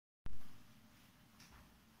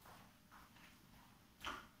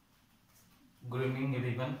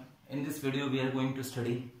this video we are going to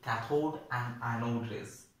study cathode and anode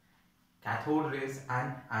rays. Cathode rays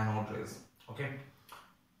and anode rays. Okay.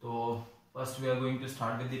 तो first we are going to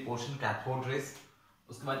start with the portion cathode rays.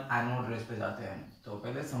 उसके बाद anode rays पे जाते हैं. तो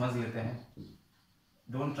पहले समझ लेते हैं.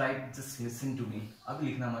 Don't try, just listen to me. अभी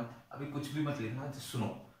लिखना मत, अभी कुछ भी मत लिखना, just सुनो.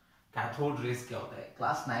 Cathode rays क्या होता है?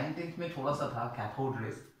 क्लास 9th में थोड़ा सा था cathode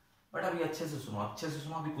rays, बट अभी अच्छे से सुनो,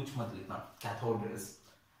 अभी कुछ मत लिखना. Cathode rays.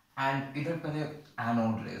 And इधर पहले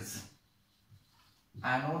anode rays.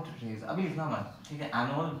 Anode rays अभी लिखना मत, ठीक है?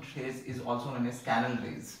 Anode rays is also known as canal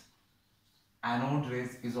rays. Anode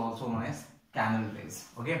rays is also known as canal rays.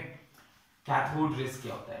 Okay? Cathode rays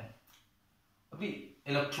क्या होता है? अभी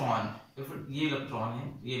इलेक्ट्रॉन, ये इलेक्ट्रॉन है,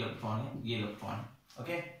 ये इलेक्ट्रॉन है, ये इलेक्ट्रॉन है.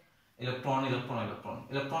 ओके? इलेक्ट्रॉन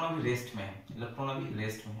अभी रेस्ट में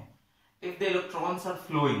है. If the electrons are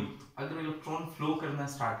flowing, अगर इलेक्ट्रॉन फ्लो करना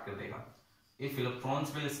स्टार्ट कर देगा, if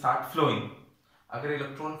electrons will start flowing, अगर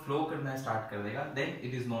इलेक्ट्रॉन फ्लो करना स्टार्ट कर देगा, then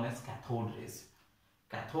it is known as cathode rays.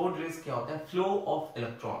 Cathode rays क्या होता है? Flow of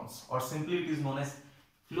electrons, और simply it is known as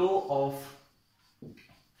flow of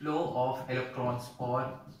electrons, और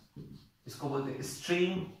इसको बोलते हैं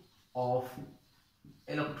stream of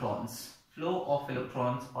electrons, flow of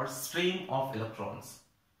electrons or stream of electrons.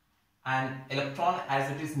 And electron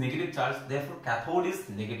as it is negative charge, therefore cathode is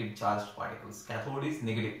negative charged particles. Cathode is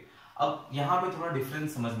negative. अब यहाँ पे थोड़ा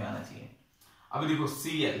difference समझ में आना चाहिए. अभी देखो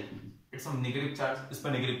Cl, it's some negative charge, इस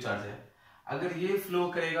पर नेगेटिव चार्ज है. अगर ये फ्लो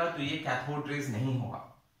करेगा तो ये कैथोड रेज नहीं होगा.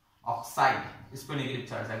 ऑक्साइड, इस पर नेगेटिव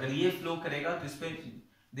चार्ज है, अगर ये फ्लो करेगा तो इस पे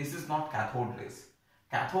this is naught cathode rays.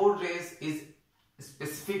 Cathode rays is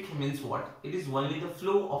specific, means what? It is only the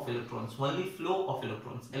flow of electrons, only flow of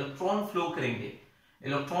electrons. Electron flow करेंगे,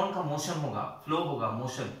 electron का motion होगा, flow होगा,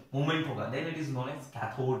 motion, movement होगा, then it is known as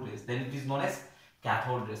cathode rays. Then it is known as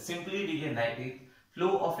cathode rays. Simply we can write it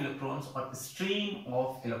flow of electrons or stream of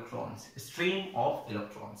electrons. Stream of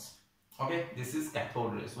electrons. Okay, this is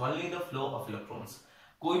cathode rays. Only the flow of electrons.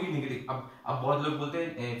 कोई भी negative, अब बहुत लोग बोलते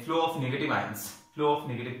हैं flow of negative ions, flow of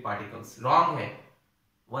negative particles. Wrong है.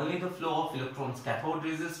 Only the flow of electrons. Cathode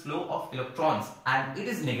rays is flow of electrons and it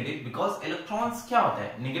is negative because electrons क्या होता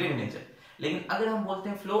है? Negative nature. लेकिन अगर हम बोलते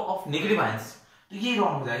हैं flow of negative ions तो ये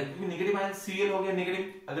wrong हो जाएगा, क्योंकि negative ions Cl हो गया negative.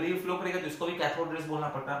 अगर ये flow करेगा तो इसको भी cathode rays बोलना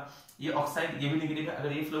पड़ता. ये ऑक्साइड, ये भी negative है,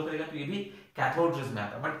 अगर ये flow करेगा तो ये भी cathode rays में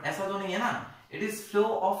आता. बट ऐसा तो नहीं है ना. It is flow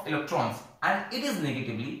of electrons and it is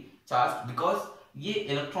negatively charged because ये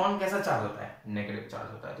इलेक्ट्रॉन कैसा चार्ज होता है? नेगेटिव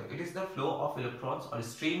चार्ज होता है. तो it is the flow of electrons or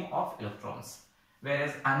stream of electrons.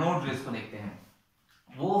 Whereas anode rays को देखते हैं,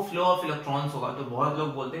 वो flow of electrons होगा तो बहुत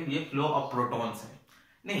लोग बोलते हैं ये flow of protons है.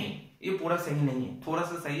 नहीं, ये पूरा सही नहीं है, थोड़ा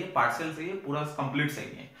सा सही है, पार्शियल सही है, पूरा कंप्लीट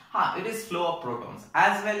सही है. हाँ, it is flow of protons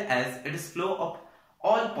as well as it is flow of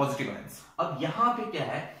all positive ions. अब यहाँ पे क्या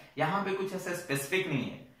है? यहाँ पे कुछ ऐसा स्पेसिफिक नहीं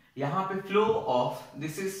है. यहाँ पे flow of,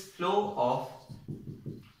 this is flow of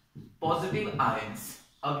positive ions.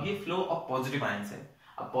 अब ये flow of positive ions है.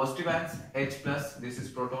 अब positive ions H plus, this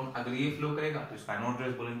is proton, अगर ये फ्लो करेगा तो इसको एनोड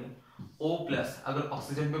रेस बोलेंगे. O प्लस, अगर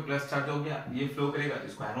ऑक्सीजन पे प्लस चार्ज हो गया, ये फ्लो करेगा तो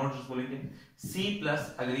इसको एनोड रेस बोलेंगे. C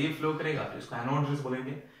प्लस, अगर ये फ्लो करेगा तो इसको एनोड रेस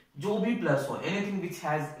बोलेंगे. जो भी प्लस हो, anything which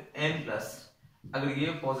has N plus, अगर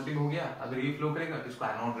ये पॉजिटिव हो गया, अगर ये फ्लो करेगा तो इसको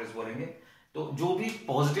एनोड रेस बोलेंगे. तो जो भी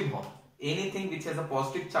पॉजिटिव हो, anything which has a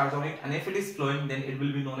positive charge on it and if it is flowing then it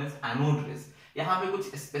will be known as anode rays. यहाँ पे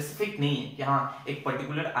कुछ स्पेसिफिक नहीं है कि हाँ एक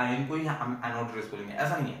पर्टिकुलर आयन को ही हम एनोड रेस बोलेंगे,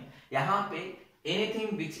 ऐसा नहीं है. यहाँ पे anything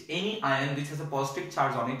which any ion which has a positive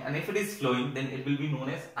charge on it and if it is flowing then it will be known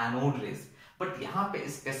as anode rays. But यहाँ पे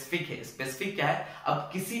स्पेसिफिक है. स्पेसिफिक क्या है? अब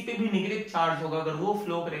किसी पे भी नेगेटिव चार्ज होगा, अगर वो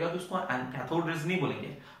फ्लो करेगा तो उसको कैथोड रेज नहीं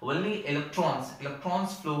बोलेंगे. ओनली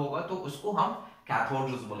इलेक्ट्रॉन्स फ्लो होगा तो उसको हम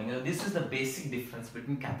कैथोड रेज बोलेंगे. This is the basic difference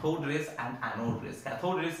between cathode rays and anode rays.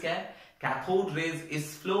 Cathode rays क्या है? Cathode rays is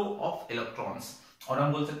flow of electrons, और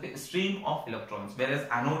हम बोल सकते हैं stream of electrons. Whereas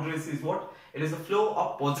anode rays is what? It is a flow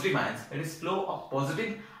of positive ions. It is flow of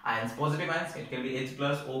positive ions. Positive ions, it can be H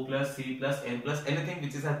plus, O plus, C plus, N plus, anything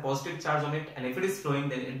which is a positive charge on it, and if it is flowing,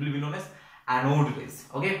 then it will be known as anode rays.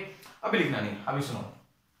 Okay? अभी लिखना नहीं, अभी सुनो.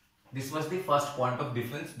 This was the first point of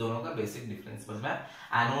difference. दोनों का basic difference समझ में.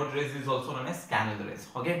 Anode rays is also known as canal rays.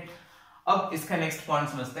 Okay? अब इसका next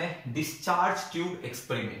point समझते हैं. Discharge tube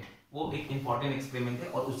experiment. वो एक इंपॉर्टेंट एक्सपेरिमेंट है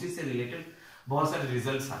और उसी से रिलेटेड बहुत सारे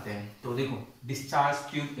रिजल्ट्स आते हैं. तो देखो, discharge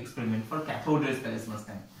tube experiment for cathode rays पहले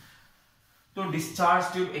समझते हैं. तो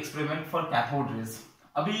discharge tube experiment for cathode rays.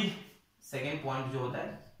 अभी सेकेंड पॉइंट जो होता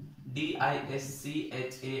है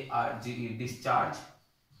DISCHARGE, discharge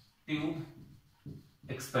tube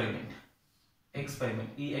experiment.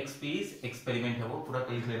 EXP experiment है, वो पूरा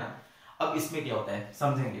लिख लेना. अब इसमें क्या होता है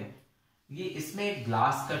समझेंगे. ये इसमें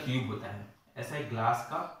ग्लास का ट्यूब होता है, ऐसा एक ग्लास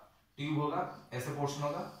का ट्यूब होगा, ऐसे पोर्शन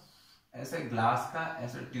होगा, ऐसे ग्लास का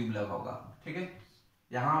ऐसे ट्यूब लगा होगा, ठीक है।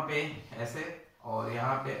 यहाँ पे ऐसे और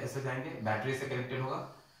यहाँ पे ऐसे जाएंगे, बैटरी से कनेक्टेड होगा,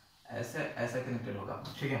 ऐसे ऐसे कनेक्टेड होगा,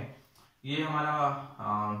 ठीक है। ये हमारा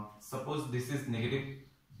सपोज दिस इज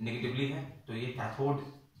नेगेटिवली है, तो ये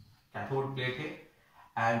कैथोड प्लेट है,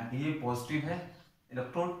 एंड ये पॉजिटिव है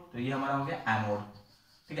इलेक्ट्रोड, तो ये हमारा हो गया एनोड,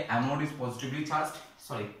 ठीक है। Anode is positively charged,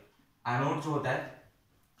 sorry anode जो होता है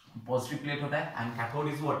पॉजिटिव प्लेट होता है, and cathode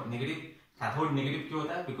is what, negative. Cathode negative क्यों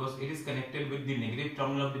होता है, because it is connected with the negative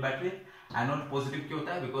terminal of the battery. Anode positive क्यों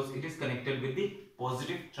होता है, because it is connected with the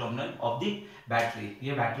positive terminal of the battery.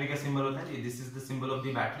 ये battery का symbol होता है, this is the symbol of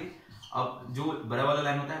the battery. अब जो बड़ा वाला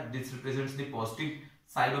लाइन होता है this represents the positive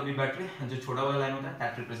side of the battery, जो छोटा वाला लाइन होता है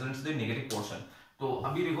that represents the negative portion. तो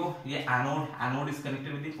अभी देखो ये anode is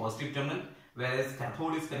connected with the positive terminal, whereas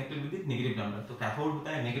cathode is connected with the negative terminal। तो कैथोड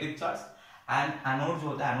होता है नेगेटिव चार्ज, एंड एनोड जो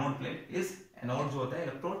होता है, एनोड प्लेट इज, एनोड जो होता है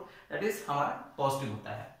इलेक्ट्रोड दैट इज हमारा पॉजिटिव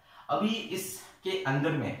होता है। अभी इसके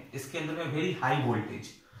अंदर में वेरी हाई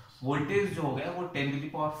वोल्टेज जो हो गया वो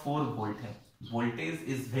 10⁴ वोल्ट है। Voltage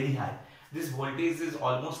is very high, this voltage is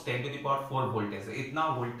almost 10⁴ voltage है, इतना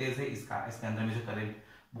वोल्टेज है इसका, इसके अंदर में जो करंट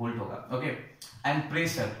वोल्ट होगा, ओके। एंड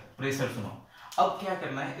प्रेशर सुनो, अब क्या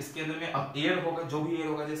करना है इसके अंदर में, अब एयर होगा, जो भी एयर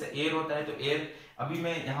होगा, जैसे एयर होता है तो एयर, अभी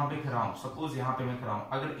मैं यहाँ पे खड़ा हूँ, सपोज यहाँ पे मैं खड़ा हूँ,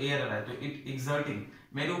 अगर एयर आ रहा है तो इट एक्सर्टिंग,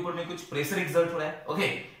 मेरे ऊपर में कुछ प्रेशर एक्सर्ट हो रहा है, ओके,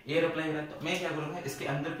 एयर अप्लाई हो रहा है, तो मैं क्या करूंगा, इसके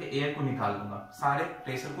अंदर के एयर को निकाल दूंगा, सारे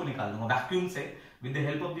प्रेशर को निकाल दूंगा वैक्यूम से, with the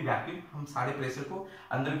help of the vacuum हम सारे प्रेशर को,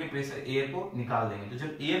 अंदर के प्रेशर एयर को निकाल देंगे। तो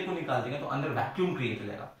जब एयर को निकाल देंगे तो अंदर वैक्यूम क्रिएट हो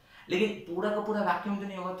जाएगा, लेकिन पूरा का पूरा वैक्यूम तो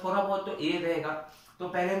नहीं होगा, थोड़ा बहुत तो एयर रहेगा। तो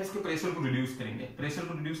पहले हम इसके प्रेशर को रिड्यूस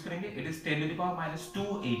करेंगे, it is 10⁻²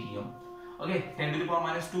 ATM, okay,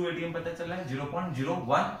 10⁻² ATM पता चल रहा है,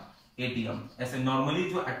 0.01 ATM। ऐसे नॉर्मली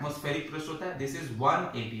जो एटमॉस्फेरिक प्रेशर होता है this is 1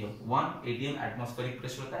 ATM atmospheric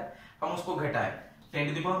pressure होता है, हम उसको घटाए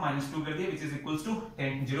 10⁻² कर दिए, which is equals to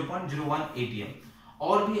 0.01 ATM।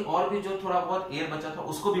 और भी जो थोड़ा बहुत एयर बचा था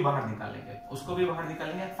उसको भी बाहर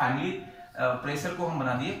निकालेंगे, फाइनली प्रेशर को हम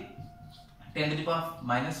बना दिए 10⁻⁴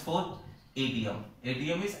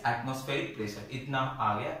 ATM इज एटमॉस्फेरिक प्रेशर, इतना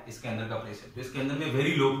आ गया इसके अंदर का प्रेशर। तो इसके अंदर में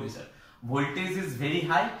very low pressure, voltage is very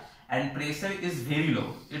high and pressure is very low,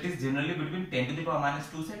 it is generally between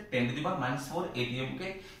 10⁻² से 10⁻⁴ ATM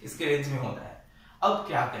के इसके रेंज में होता है। अब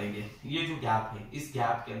क्या करेंगे, ये जो गैप है, इस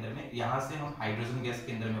गैप के अंदर में यहां से हम हाइड्रोजन गैस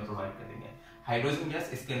के अंदर में प्रोवाइड करेंगे, हाइड्रोजन गैस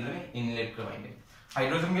इसके अंदर में इनलेट करवाएंगे,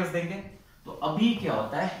 हाइड्रोजन गैस देंगे। तो अभी क्या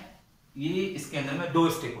होता है, ये इसके अंदर में 2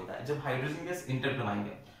 स्टेप होता है जब हाइड्रोजन गैस इंटर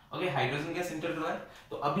करवाएंगे, ओके, हाइड्रोजन गैस इंटर करवाए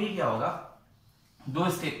तो अभी क्या होगा, 2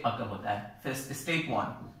 स्टेप अकर होता है। फर्स्ट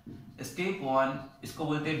स्टेप 1 इसको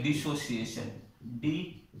बोलते हैं डिसोसिएशन।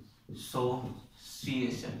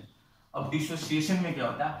 अब डिसोसिएशन में क्या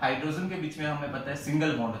होता है, हाइड्रोजन के बीच में हमें पता है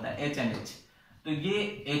सिंगल बॉन्ड होता है H and H, तो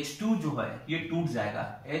ये H2 जो है ये टूट जाएगा,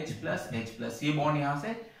 H+H+, ये बॉन्ड यहां से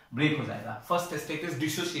ब्रेक हो जाएगा। फर्स्ट स्टेप इज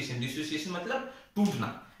डिसोसिएशन मतलब टूटना,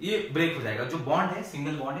 ये ब्रेक हो जाएगा, जो बॉन्ड है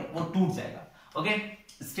सिंगल बॉन्ड है वो टूट जाएगा, okay.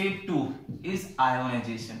 Step 2 is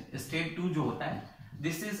ionisation. Step 2 जो होता है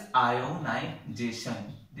this is ionisation,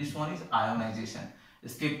 this one is ionisation.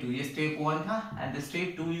 Step 2, ये स्टेप 1 था एंड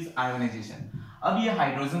स्टेप 2 इज आयोनाइजेशन। अब ये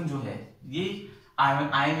हाइड्रोजन जो है ये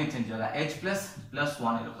आयन में चेंज होगा,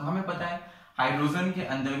 H++1 इलेक्ट्रॉन। हमें पता है हाइड्रोजन के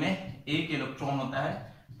अंदर में एक इलेक्ट्रॉन होता है,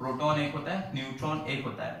 प्रोटॉन एक होता है, न्यूट्रॉन एक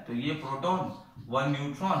होता है, तो ये प्रोटॉन 1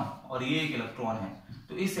 न्यूट्रॉन और ये एक इलेक्ट्रॉन है,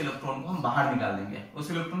 तो इस इलेक्ट्रॉन को हम बाहर निकाल देंगे,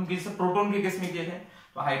 उस इलेक्ट्रॉन के जैसे प्रोटॉन के केस में किए थे,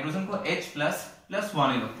 तो हाइड्रोजन को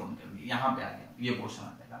H++1 इलेक्ट्रॉन कर दिया, यहाँ पे आ गया ये पोर्शन आ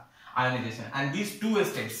जाएगा ionisation. And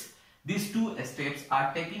these two steps are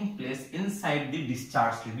taking place inside the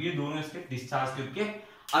discharge tube। ये दोनों स्टेप डिस्चार्ज ट्यूब के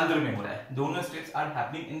अंदर में हो रहा है, दोनों steps are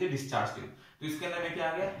happening in the discharge tube. तो इसके अंदर में क्या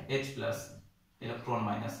आ गया, H+ electron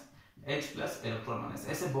minus, H+ electron minus,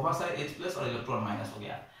 ऐसे बहुत सारे H+ और इलेक्ट्रॉन माइनस हो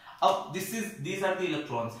गया। अब these are the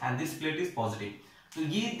electrons and this plate is positive, तो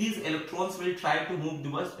ये these electrons will try to move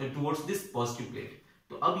towards this positive plate।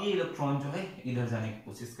 तो अब ये इलेक्ट्रॉन जो है इधर जाने की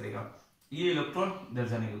कोशिश करेगा, ये इलेक्ट्रॉन इधर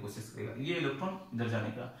जाने की कोशिश करेगा, ये इलेक्ट्रॉन इधर जाने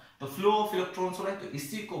का, तो फ्लो ऑफ इलेक्ट्रॉन्स हो रहा है। तो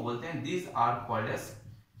इसी को बोलते हैं these are called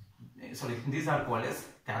as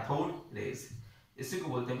cathode rays, इसी को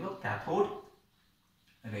बोलते हैं हम लोग कैथोड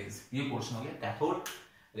रेज। ये पोर्शन हो गया कैथोड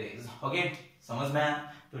रेज, ओके, समझ में आया।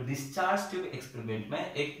 तो डिस्चार्ज ट्यूब एक्सपेरिमेंट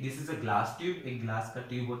में this is a glass tube, एक ग्लास का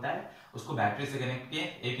ट्यूब होता है, उसको बैटरी से कनेक्ट किए,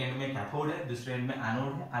 एक एंड में कैथोड है, दूसरे एंड में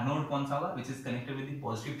एनोड है। एनोड कौन सा होगा, which is connected with the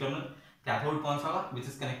positive terminal, cathode कौन सा होगा, which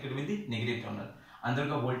is connected with the negative terminal. अंदर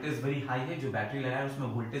का वोल्टेज वेरी हाई है, जो बैटरी लगाया है उसमें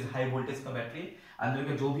वोल्टेज हाई वोल्टेज का बैटरी, अंदर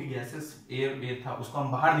का जो भी गैसेस एयर था उसको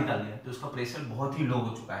हम बाहर निकाल दिया, तो उसका प्रेशर बहुत ही लो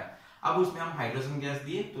हो चुका है। अब उसमें हम हाइड्रोजन गैस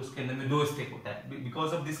दिए तो उसके अंदर में 2 स्टेप होता है।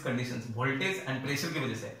 Because of this conditions, voltage and pressure की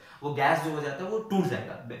वजह से वो गैस जो हो जाता है वो टूट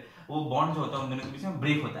जाएगा, वो बॉन्ड जो होता है उन दोनों के बीच में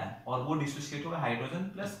ब्रेक होता है और वो डिसोसिएट होगा हाइड्रोजन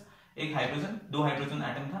प्लस एक हाइड्रोजन, 2 हाइड्रोजन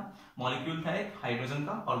एटम था, मॉलिक्यूल था एक हाइड्रोजन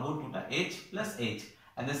का और वो टूटा H plus H,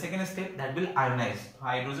 and the second step that will ionize,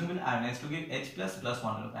 hydrogen will ionize to give H plus plus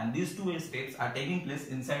 1 look, and these two states are taking place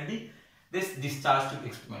inside this discharge tube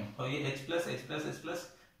experiment. So ये H plus H plus H plus,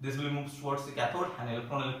 this will move towards the cathode, and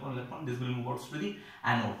electron this will move towards to the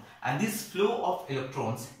anode, and this flow of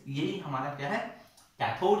electrons यही हमारा क्या है,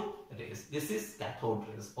 cathode rays. This is cathode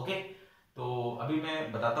rays. Okay, तो अभी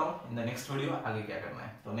मैं बताता हूँ in the next video आगे क्या करना है।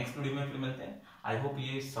 तो नेक्स्ट वीडियो में फिर मिलते हैं। आई होप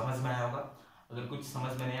ये समझ में आया होगा। अगर कुछ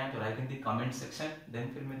समझ में नहीं आया तो right in the comment section,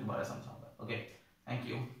 then फिर मैं दोबारा समझाऊंगा। Okay, thank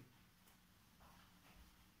you.